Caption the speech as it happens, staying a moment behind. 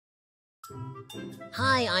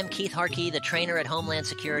Hi, I'm Keith Harkey, the trainer at Homeland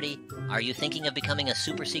Security. Are you thinking of becoming a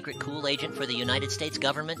super secret cool agent for the United States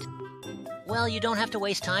government? Well, you don't have to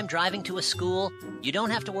waste time driving to a school. You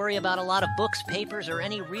don't have to worry about a lot of books, papers, or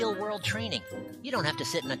any real-world training. You don't have to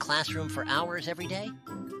sit in a classroom for hours every day.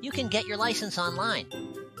 You can get your license online.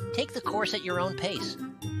 Take the course at your own pace.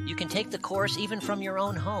 You can take the course even from your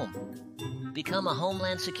own home. Become a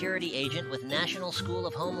Homeland Security agent with National School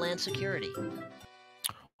of Homeland Security.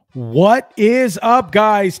 What is up,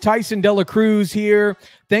 guys? Tyson Dela Cruz here.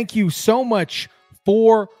 Thank you so much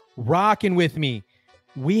for rocking with me.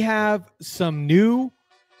 We have some new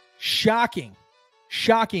shocking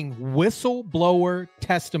whistleblower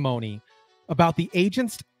testimony about the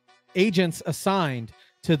agents assigned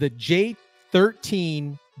to the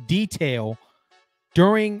J13 detail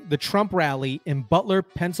during the Trump rally in Butler,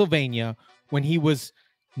 Pennsylvania, when he was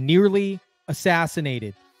nearly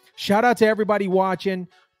assassinated. Shout out to everybody watching.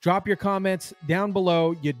 Drop your comments down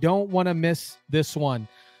below. You don't want to miss this one.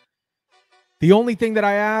 The only thing that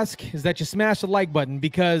I ask is that you smash the like button,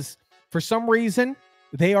 because for some reason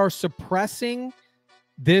they are suppressing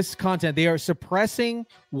this content. They are suppressing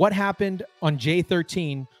what happened on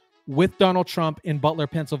J13 with Donald Trump in Butler,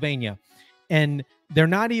 Pennsylvania. And they're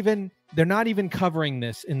not even covering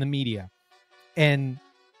this in the media. And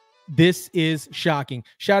this is shocking.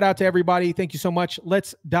 Shout out to everybody. Thank you so much.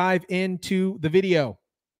 Let's dive into the video.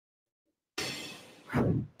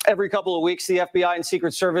 Every couple of weeks, the FBI and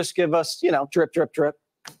Secret Service give us, drip, drip, drip.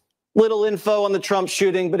 Little info on the Trump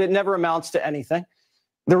shooting, but it never amounts to anything.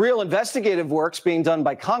 The real investigative work's being done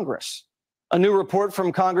by Congress. A new report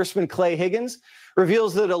from Congressman Clay Higgins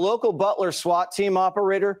reveals that a local Butler SWAT team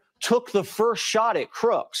operator took the first shot at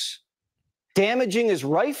Crooks, damaging his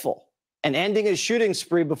rifle and ending his shooting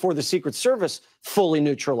spree before the Secret Service fully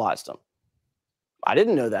neutralized him. I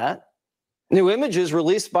didn't know that. New images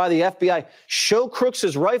released by the FBI show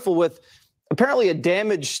Crooks' rifle with apparently a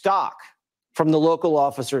damaged stock from the local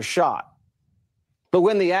officer's shot. But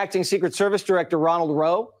when the acting Secret Service Director, Ronald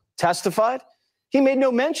Rowe, testified, he made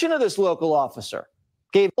no mention of this local officer,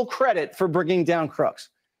 gave full credit for bringing down Crooks.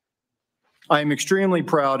 I am extremely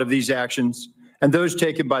proud of these actions and those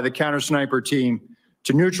taken by the counter-sniper team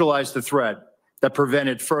to neutralize the threat that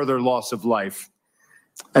prevented further loss of life.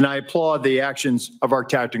 And I applaud the actions of our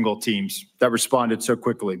tactical teams that responded so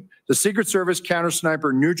quickly. The Secret Service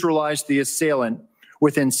counter-sniper neutralized the assailant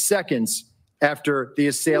within seconds after the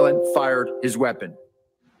assailant fired his weapon.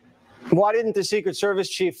 Why didn't the Secret Service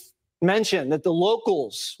chief mention that the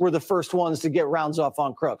locals were the first ones to get rounds off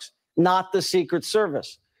on Crooks, not the Secret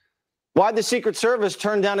Service? Why'd the Secret Service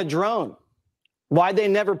turn down a drone? Why'd they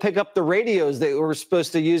never pick up the radios they were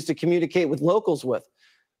supposed to use to communicate with locals with?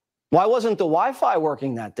 Why wasn't the Wi-Fi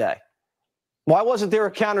working that day? Why wasn't there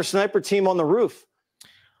a counter-sniper team on the roof?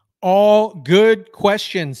 All good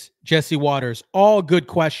questions, Jesse Waters. All good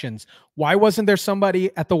questions. Why wasn't there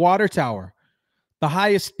somebody at the water tower, the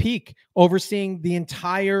highest peak, overseeing the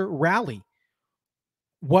entire rally?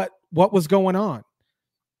 What was going on?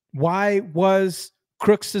 Why was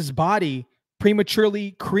Crooks's body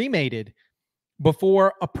prematurely cremated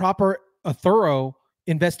before a thorough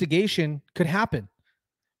investigation could happen?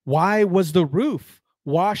 Why was the roof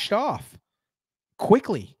washed off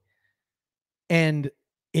quickly? And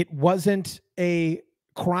it wasn't a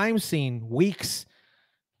crime scene weeks.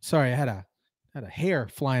 Sorry, I had a hair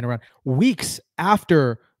flying around. Weeks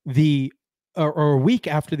after the, or a week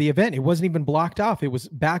after the event, it wasn't even blocked off. It was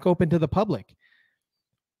back open to the public.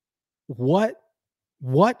 What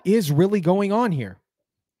is really going on here?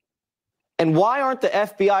 And why aren't the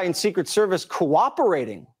FBI and Secret Service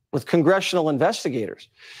cooperating with congressional investigators?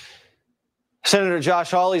 Senator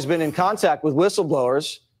Josh Hawley's been in contact with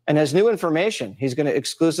whistleblowers and has new information he's going to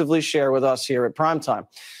exclusively share with us here at Primetime.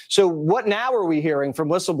 So what now are we hearing from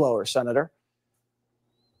whistleblowers, Senator?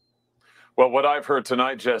 Well, what I've heard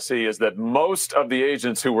tonight, Jesse, is that most of the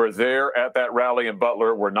agents who were there at that rally in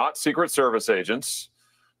Butler were not Secret Service agents.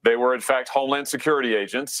 They were, in fact, Homeland Security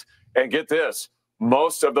agents. And get this,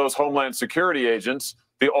 most of those Homeland Security agents,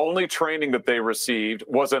 the only training that they received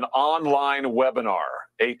was an online webinar,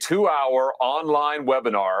 a 2-hour online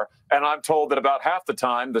webinar. And I'm told that about half the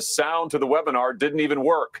time, the sound to the webinar didn't even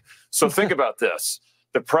work. So think about this.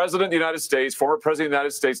 The President of the United States, former President of the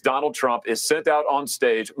United States, Donald Trump, is sent out on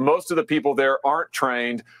stage. Most of the people there aren't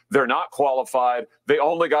trained. They're not qualified. They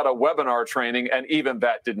only got a webinar training, and even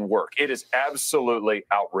that didn't work. It is absolutely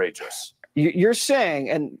outrageous. You're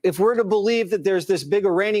saying, and if we're to believe that there's this big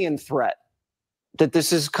Iranian threat, that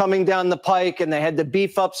this is coming down the pike and they had to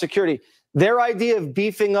beef up security, their idea of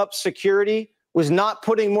beefing up security was not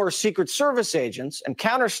putting more Secret Service agents and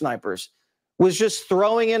counter snipers, was just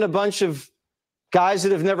throwing in a bunch of guys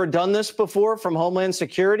that have never done this before from Homeland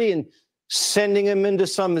Security and sending them into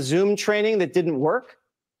some Zoom training that didn't work?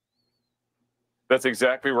 That's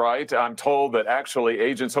exactly right. I'm told that actually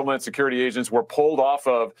Homeland Security agents were pulled off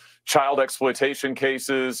of child exploitation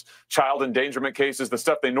cases, child endangerment cases, the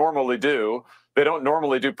stuff they normally do. They don't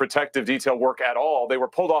normally do protective detail work at all. They were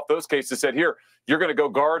pulled off those cases, said, here, you're going to go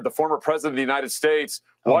guard the former president of the United States.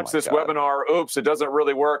 Watch this webinar. Oops, it doesn't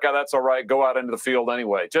really work. Oh, that's all right. Go out into the field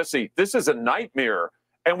anyway. Jesse, this is a nightmare.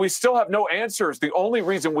 And we still have no answers. The only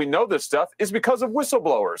reason we know this stuff is because of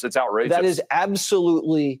whistleblowers. It's outrageous. That is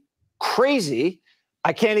absolutely crazy.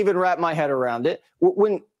 I can't even wrap my head around it.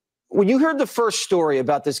 When you heard the first story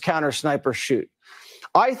about this counter sniper shoot,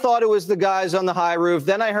 I thought it was the guys on the high roof.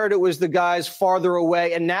 Then I heard it was the guys farther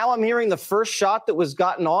away. And now I'm hearing the first shot that was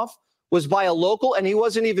gotten off was by a local, and he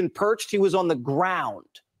wasn't even perched. He was on the ground.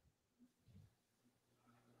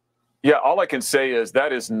 Yeah, all I can say is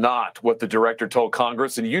that is not what the director told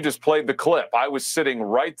Congress, and you just played the clip. I was sitting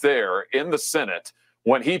right there in the Senate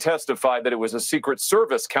when he testified that it was a Secret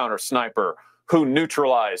Service counter sniper who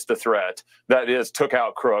neutralized the threat, that is, took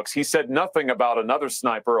out crooks. He said nothing about another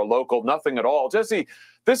sniper, a local, nothing at all. Jesse,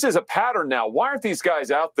 this is a pattern now. Why aren't these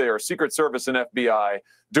guys out there, Secret Service and FBI,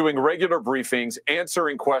 doing regular briefings,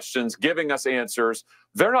 answering questions, giving us answers?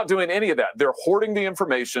 They're not doing any of that. They're hoarding the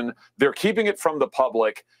information. They're keeping it from the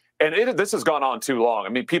public. And this has gone on too long. I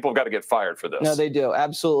mean, people have got to get fired for this. No, they do.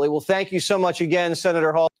 Absolutely. Well, thank you so much again,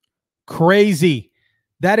 Senator Hall. Crazy.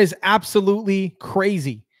 That is absolutely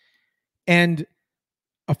crazy. And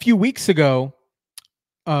a few weeks ago,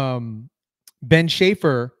 Ben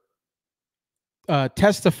Schaefer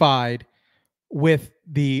testified with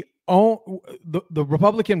the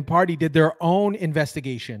Republican Party did their own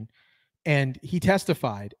investigation, and he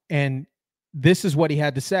testified, and this is what he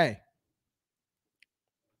had to say.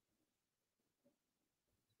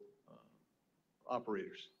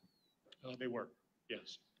 Operators. They were,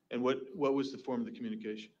 yes. And what was the form of the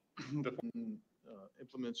communication? The form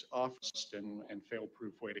implements offers and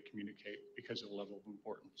fail-proof way to communicate because of the level of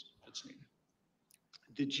importance that's needed.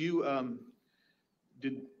 Did you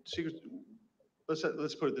did secret?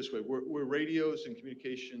 Let's put it this way: were radios and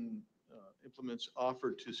communication implements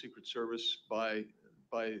offered to Secret Service by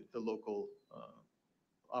the local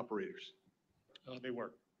operators? They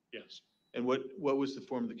were, yes. And what was the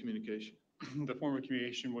form of the communication? The form of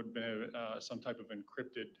communication would be some type of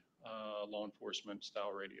encrypted law enforcement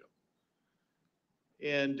style radio.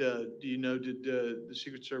 And do you know, did the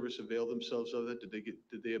Secret Service avail themselves of that?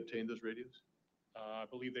 Did they obtain those radios? I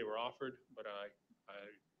believe they were offered, but I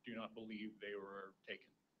do not believe they were taken.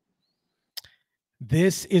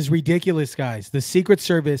 This is ridiculous, guys. The Secret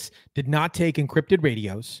Service did not take encrypted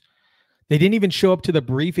radios. They didn't even show up to the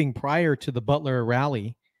briefing prior to the Butler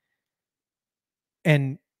rally.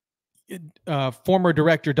 And former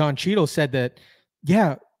director Don Cheadle said that,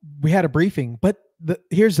 yeah, we had a briefing, but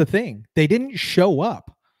here's the thing. They didn't show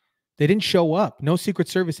up. They didn't show up. No Secret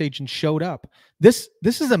Service agents showed up. This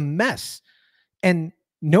is a mess. And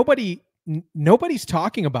nobody's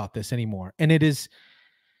talking about this anymore. And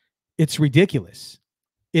it's ridiculous.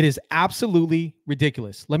 It is absolutely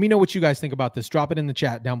ridiculous. Let me know what you guys think about this. Drop it in the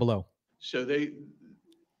chat down below. So they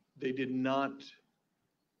did not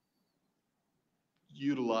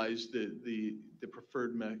utilize the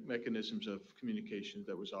preferred mechanisms of communication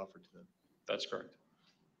that was offered to them. That's correct.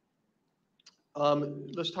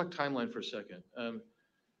 Let's talk timeline for a second.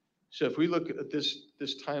 So if we look at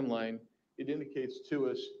this timeline, it indicates to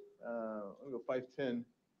us, I'll go 5:10.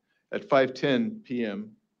 At 5:10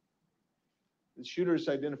 p.m., the shooter is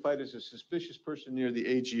identified as a suspicious person near the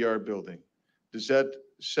AGR building. Does that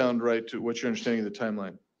sound right to what you're understanding of the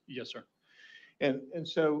timeline? Yes, sir. And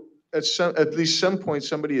so at least some point,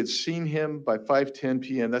 somebody had seen him by 5:10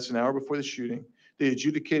 p.m. That's an hour before the shooting. They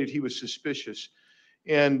adjudicated he was suspicious.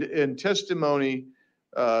 And in testimony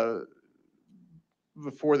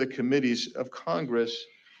before the committees of Congress,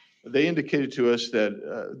 they indicated to us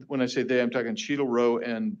that, when I say they, I'm talking Cheadle, Rowe,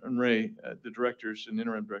 and Ray, the directors and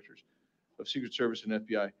interim directors of Secret Service and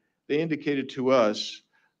FBI. They indicated to us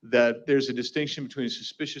that there's a distinction between a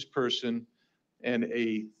suspicious person and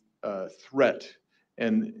a threat.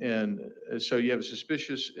 And so you have a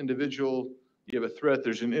suspicious individual, you have a threat,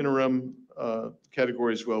 there's an interim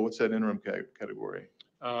category as well. What's that interim category?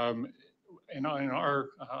 In our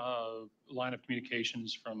line of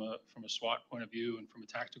communications from a SWAT point of view and from a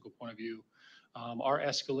tactical point of view, our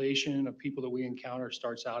escalation of people that we encounter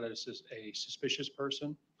starts out as a suspicious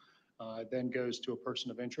person, then goes to a person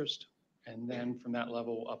of interest, and then from that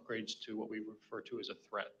level upgrades to what we refer to as a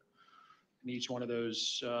threat. And each one of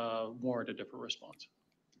those warrant a different response.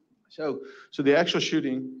 So the actual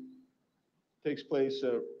shooting takes place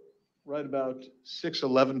right about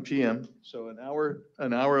 6:11 p.m. So an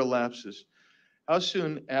hour elapses. How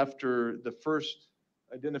soon after the first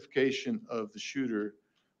identification of the shooter,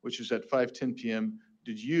 which was at 5:10 p.m.,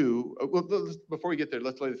 did you? Before we get there,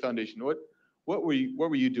 let's lay the foundation. What were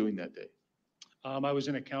you doing that day? I was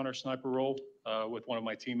in a counter sniper role with one of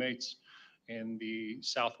my teammates in the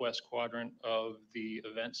southwest quadrant of the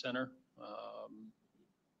event center.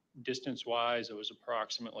 Distance-wise, it was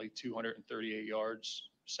approximately 238 yards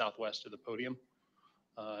southwest of the podium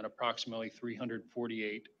and approximately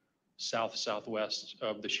 348 southwest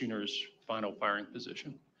of the shooter's final firing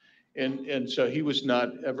position. And so he was not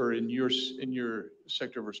ever in your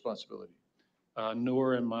sector of responsibility?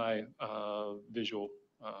 Nor in my visual,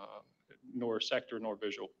 nor sector, nor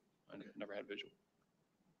visual. I never had visual.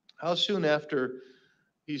 How soon after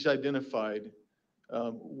he's identified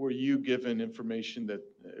were you given information that,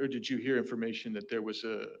 or did you hear information that there was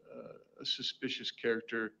a suspicious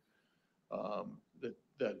character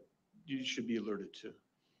that you should be alerted to?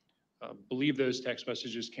 Believe those text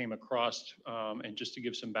messages came across, and just to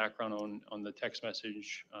give some background on the text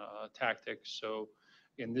message tactics. So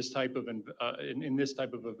in this type of in this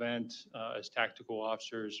type of event, as tactical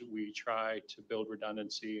officers, we try to build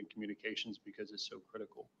redundancy in communications because it's so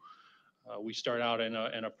critical. We start out in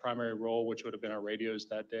a primary role, which would have been our radios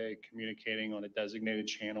that day, communicating on a designated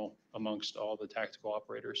channel amongst all the tactical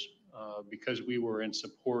operators. Because we were in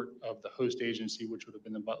support of the host agency, which would have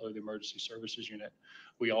been the Butler, the Emergency Services Unit,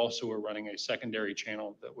 we also were running a secondary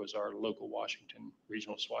channel that was our local Washington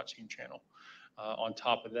Regional SWAT team channel. On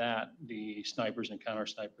top of that, the snipers and counter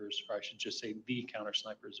snipers, or I should just say the counter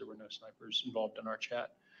snipers, there were no snipers involved in our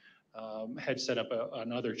chat, had set up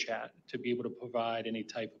another chat to be able to provide any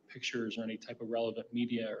type of pictures or any type of relevant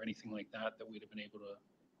media or anything like that that we'd have been able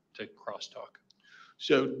to crosstalk.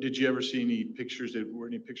 So did you ever see any pictures? Were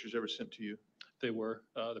any pictures ever sent to you? They were.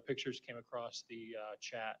 The pictures came across the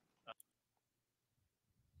chat.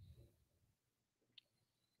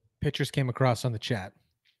 Pictures came across on the chat.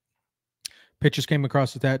 Pictures came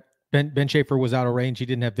across with that. Ben Schaefer was out of range. He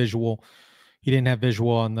didn't have visual. He didn't have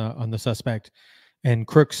visual on the suspect. And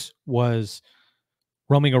Crooks was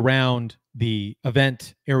roaming around the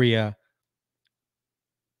event area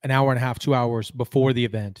an hour and a half, 2 hours before the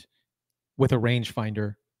event with a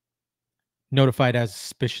rangefinder, notified as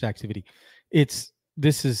suspicious activity. It's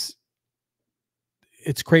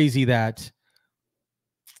crazy that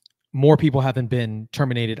more people haven't been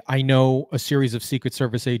terminated. I know a series of Secret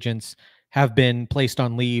Service agents have been placed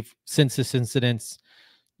on leave since this incident.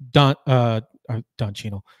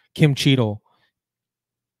 Kim Cheadle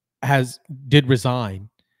did resign.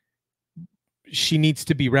 She needs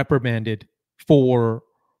to be reprimanded for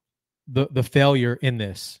the failure in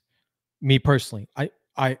this. Me personally,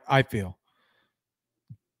 I feel.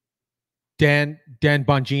 Dan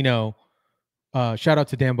Bongino, shout out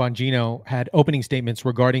to Dan Bongino, had opening statements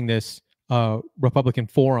regarding this Republican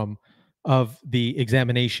forum of the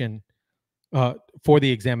examination for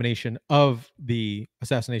the examination of the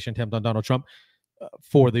assassination attempt on Donald Trump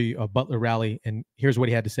for the Butler rally. And here's what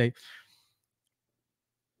he had to say.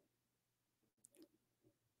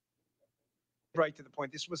 Right to the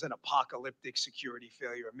point, this was an apocalyptic security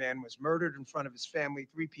failure. A man was murdered in front of his family.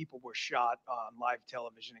 3 people were shot on live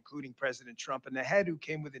television, including President Trump, and the head who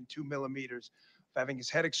came within 2 millimeters of having his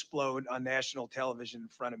head explode on national television in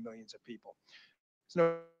front of millions of people.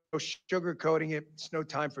 There's no sugarcoating it. It's no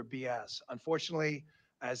time for BS. Unfortunately,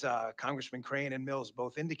 as Congressman Crane and Mills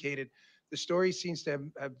both indicated, the story seems to have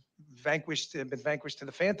been vanquished to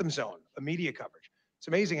the phantom zone of media coverage. It's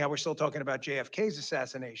amazing how we're still talking about JFK's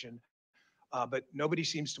assassination, but nobody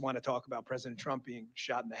seems to want to talk about President Trump being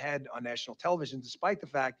shot in the head on national television, despite the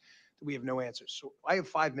fact that we have no answers. So I have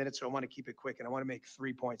 5 minutes, so I want to keep it quick, and I want to make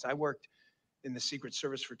 3 points. I worked in the Secret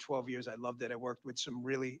Service for 12 years. I loved it. I worked with some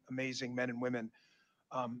really amazing men and women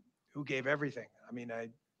who gave everything. I mean, a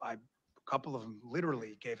couple of them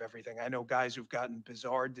literally gave everything. I know guys who've gotten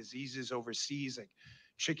bizarre diseases overseas, like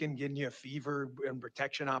chikungunya fever and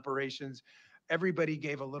protection operations. Everybody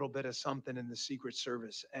gave a little bit of something in the Secret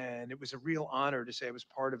Service, and it was a real honor to say I was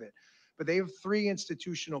part of it. But they have 3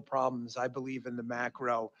 institutional problems, I believe, in the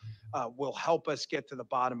macro will help us get to the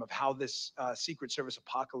bottom of how this Secret Service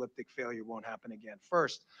apocalyptic failure won't happen again.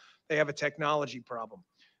 First, they have a technology problem.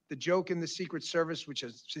 The joke in the Secret Service, which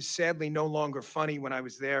is sadly no longer funny when I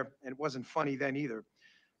was there, and it wasn't funny then either,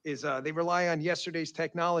 is they rely on yesterday's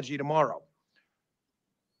technology tomorrow.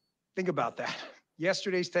 Think about that.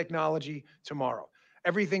 Yesterday's technology tomorrow.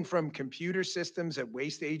 Everything from computer systems that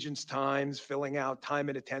waste agents' times, filling out time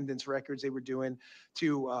and attendance records they were doing,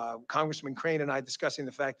 to Congressman Crane and I discussing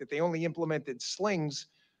the fact that they only implemented slings,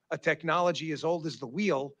 a technology as old as the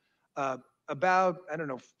wheel, about, I don't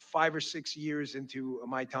know, 5 or 6 years into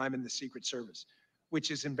my time in the Secret Service, which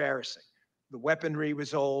is embarrassing. The weaponry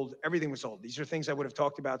was old. Everything was old. These are things I would have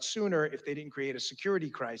talked about sooner if they didn't create a security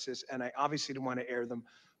crisis, and I obviously didn't want to air them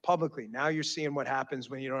publicly. Now you're seeing what happens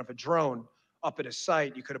when you don't have a drone up at a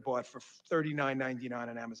site you could have bought for $39.99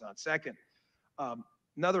 on Amazon. Second,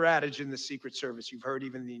 another adage in the Secret Service, you've heard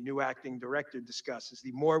even the new acting director discuss, is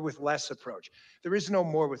the more with less approach. There is no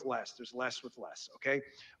more with less. There's less with less, okay?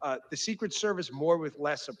 The Secret Service more with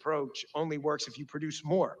less approach only works if you produce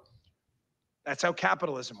more. That's how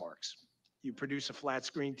capitalism works. You produce a flat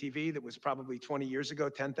screen TV that was probably 20 years ago,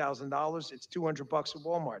 $10,000. It's $200 at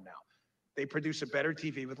Walmart now. They produce a better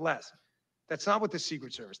TV with less. That's not what the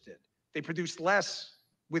Secret Service did. They produced less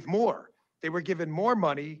with more. They were given more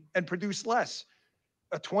money and produced less.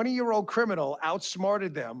 A 20-year-old criminal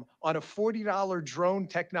outsmarted them on a $40 drone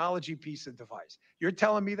technology piece of device. You're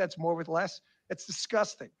telling me that's more with less? That's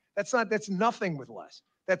disgusting. That's nothing with less.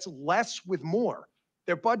 That's less with more.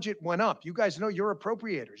 Their budget went up. You guys know, you're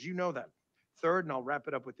appropriators. You know that. Third, and I'll wrap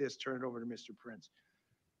it up with this, turn it over to Mr. Prince.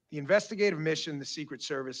 The investigative mission, the Secret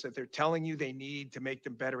Service, that they're telling you they need to make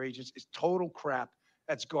them better agents is total crap.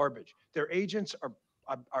 That's garbage. Their agents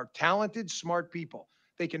are talented, smart people.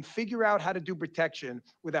 They can figure out how to do protection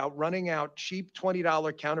without running out cheap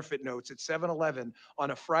 $20 counterfeit notes at 7-Eleven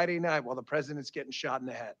on a Friday night while the president's getting shot in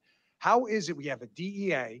the head. How is it we have a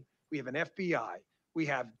DEA, we have an FBI, we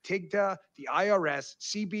have TIGTA, the IRS,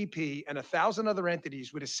 CBP, and 1,000 other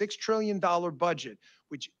entities with a $6 trillion budget,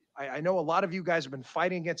 which I know a lot of you guys have been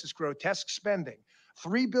fighting against this grotesque spending.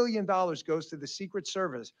 $3 billion goes to the Secret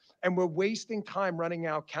Service, and we're wasting time running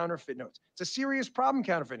out counterfeit notes. It's a serious problem,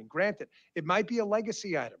 counterfeiting. Granted, it might be a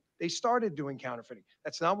legacy item. They started doing counterfeiting.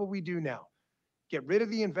 That's not what we do now. Get rid of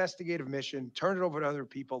the investigative mission, turn it over to other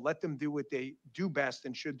people, let them do what they do best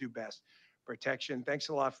and should do best. Protection. Thanks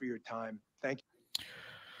a lot for your time. Thank you.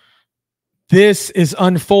 This is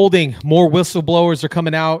unfolding. More whistleblowers are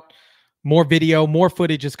coming out. More video, more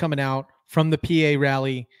footage is coming out from the PA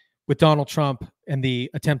rally with Donald Trump and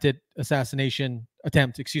the attempted assassination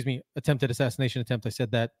attempt. I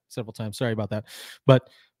said that several times. Sorry about that. But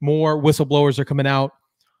more whistleblowers are coming out.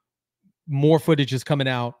 More footage is coming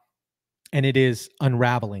out, and it is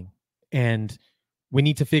unraveling. And we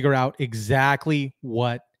need to figure out exactly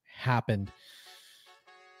what happened.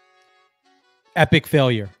 Epic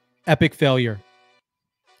failure. Epic failure.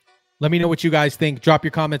 Let me know what you guys think. Drop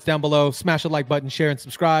your comments down below. Smash the like button, share, and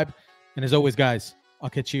subscribe. And as always, guys, I'll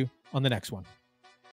catch you on the next one.